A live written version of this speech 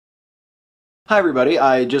Hi everybody,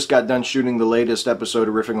 I just got done shooting the latest episode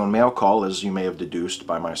of Riffing on Mail Call, as you may have deduced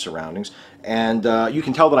by my surroundings. And you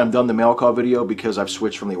can tell that I've done the Mail Call video because I've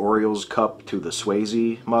switched from the Orioles cup to the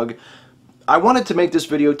Swayze mug. I wanted to make this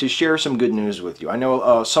video to share some good news with you. I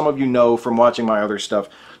know some of you know from watching my other stuff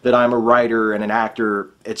that I'm a writer and an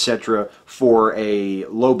actor, etc. for a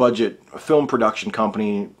low-budget film production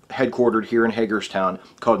company headquartered here in Hagerstown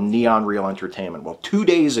called Neon Reel Entertainment. Well, 2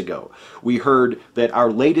 days ago, we heard that our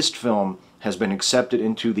latest film has been accepted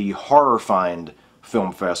into the HorrorFind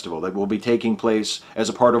Film Festival that will be taking place as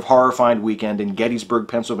a part of HorrorFind Weekend in Gettysburg,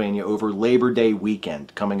 Pennsylvania over Labor Day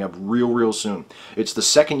weekend, coming up real soon. It's the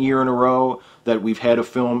second year in a row that we've had a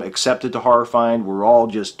film accepted to HorrorFind. We're all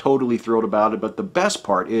just totally thrilled about it, but the best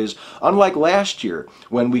part is, unlike last year,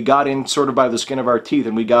 when we got in sort of by the skin of our teeth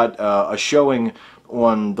and we got a showing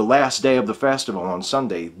on the last day of the festival on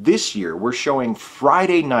Sunday, this year we're showing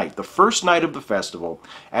Friday night, the first night of the festival,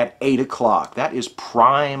 at 8 o'clock. That is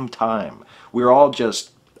prime time. We're all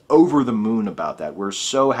just over the moon about that. We're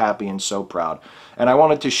so happy and so proud. And I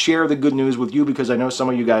wanted to share the good news with you because I know some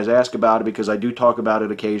of you guys ask about it, because I do talk about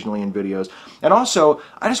it occasionally in videos. And also,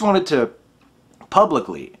 I just wanted to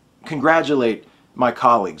publicly congratulate my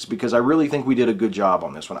colleagues because I really think we did a good job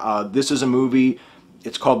on this one. This is a movie.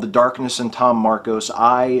 It's called The Darkness and Tom Markos.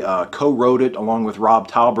 I co-wrote it along with Rob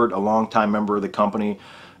Talbert, a longtime member of the company,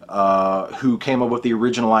 who came up with the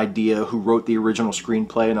original idea, who wrote the original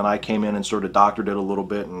screenplay, and then I came in and sort of doctored it a little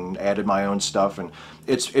bit and added my own stuff. And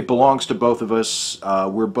it belongs to both of us.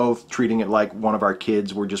 We're both treating it like one of our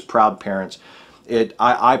kids. We're just proud parents.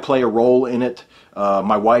 I play a role in it.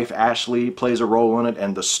 My wife Ashley plays a role in it,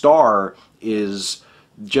 and the star is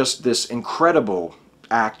just this incredible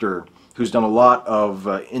actor who's done a lot of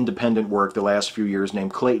independent work the last few years,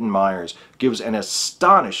 named Clayton Myers. Gives an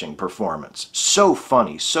astonishing performance. So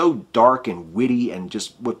funny, so dark and witty, and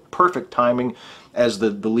just with perfect timing as the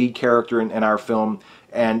lead character in our film.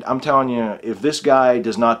 And I'm telling you, if this guy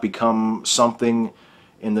does not become something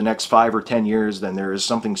in the next 5 or 10 years, then there is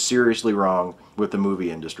something seriously wrong with the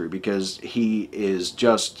movie industry, because he is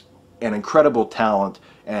just an incredible talent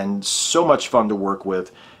and so much fun to work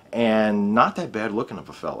with, and not that bad looking of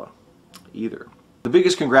a fella either. The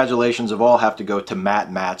biggest congratulations of all have to go to Matt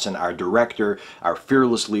Mattson, our director, our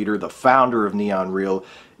fearless leader, the founder of Neon Reel.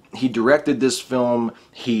 He directed this film,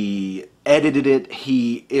 he edited it.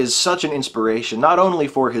 He is such an inspiration, not only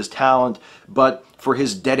for his talent, but for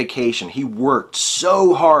his dedication. He worked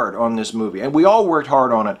so hard on this movie, and we all worked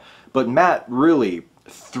hard on it, but Matt really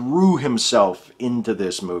threw himself into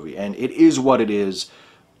this movie, and it is what it is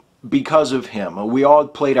because of him. We all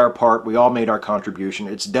played our part, we all made our contribution.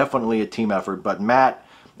 It's definitely a team effort, but Matt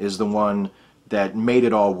is the one that made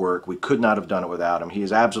it all work. We could not have done it without him. He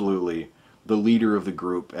is absolutely the leader of the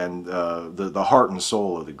group and the heart and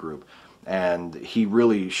soul of the group. And he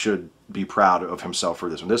really should be proud of himself for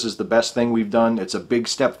this one. This is the best thing we've done. It's a big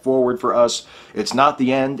step forward for us. It's not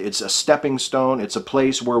the end. It's a stepping stone. It's a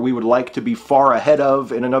place where we would like to be far ahead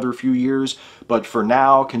of in another few years. But for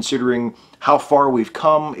now, considering how far we've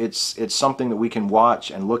come, it's something that we can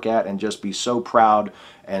watch and look at and just be so proud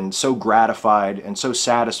and so gratified and so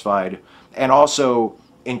satisfied, and also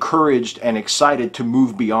encouraged and excited to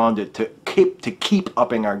move beyond it, to keep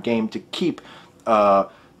upping our game, to keep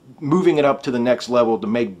moving it up to the next level, to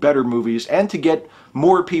make better movies, and to get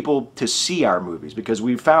more people to see our movies, because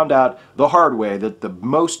we found out the hard way that the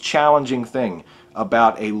most challenging thing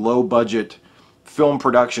about a low-budget film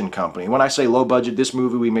production company, when I say low budget, this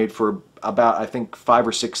movie we made for about, I think, $5,000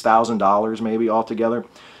 or $6,000 maybe altogether.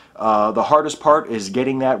 The hardest part is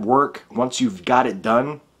getting that work, once you've got it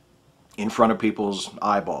done, in front of people's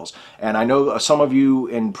eyeballs. And I know some of you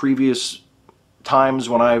in previous times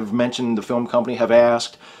when I've mentioned the film company have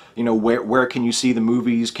asked, you know, where can you see the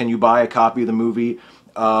movies? Can you buy a copy of the movie?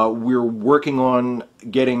 We're working on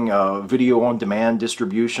getting video on demand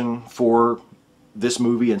distribution for this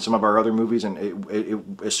movie and some of our other movies, and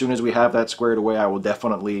as soon as we have that squared away, I will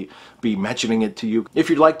definitely be mentioning it to you. If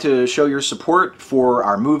you'd like to show your support for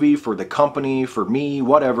our movie, for the company, for me,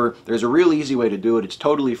 whatever, there's a real easy way to do it. It's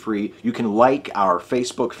totally free. You can like our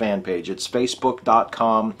Facebook fan page. It's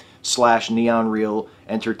facebook.com/neonreel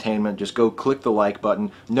entertainment. Just go click the like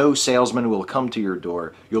button. No salesman will come to your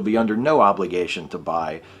door. You'll be under no obligation to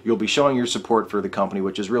buy. You'll be showing your support for the company,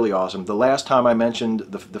 which is really awesome. The last time I mentioned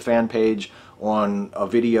the fan page on a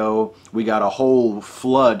video, we got a whole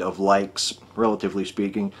flood of likes, relatively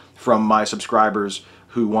speaking, from my subscribers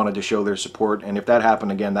who wanted to show their support. And if that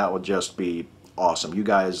happened again, that would just be awesome. You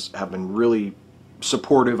guys have been really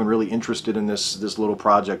supportive and really interested in this little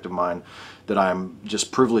project of mine that I'm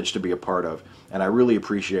just privileged to be a part of. and I really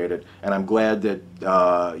appreciate it. And I'm glad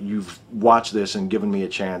that you've watched this and given me a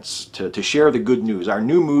chance to share the good news. Our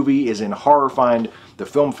new movie is in HorrorFind the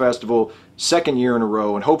Film Festival, 2nd year in a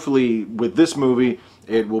row, and hopefully with this movie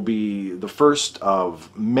it will be the first of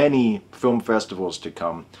many film festivals to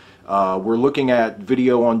come. We're looking at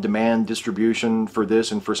video on demand distribution for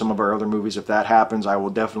this and for some of our other movies. If that happens, I will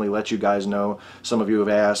definitely let you guys know. Some of you have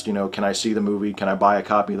asked, you know, can I see the movie? Can I buy a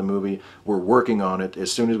copy of the movie? We're working on it. As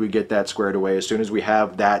soon as we get that squared away, as soon as we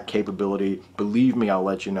have that capability, believe me, I'll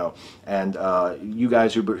let you know. And you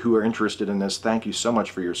guys who are interested in this, thank you so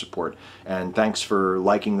much for your support. And thanks for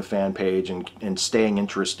liking the fan page and staying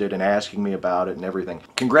interested and asking me about it and everything.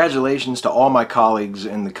 Congratulations to all my colleagues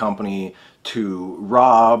in the company, to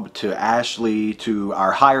Rob, to Ashley, to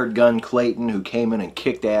our hired gun Clayton, who came in and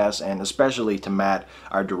kicked ass, and especially to Matt,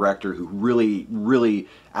 our director, who really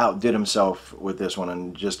outdid himself with this one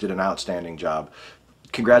and just did an outstanding job.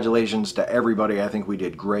 Congratulations to everybody. I think we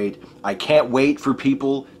did great. I can't wait for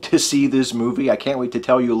people to see this movie. I can't wait to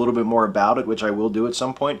tell you a little bit more about it, which I will do at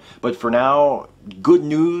some point. But for now, good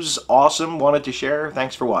news, awesome, wanted to share.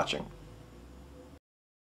 Thanks for watching.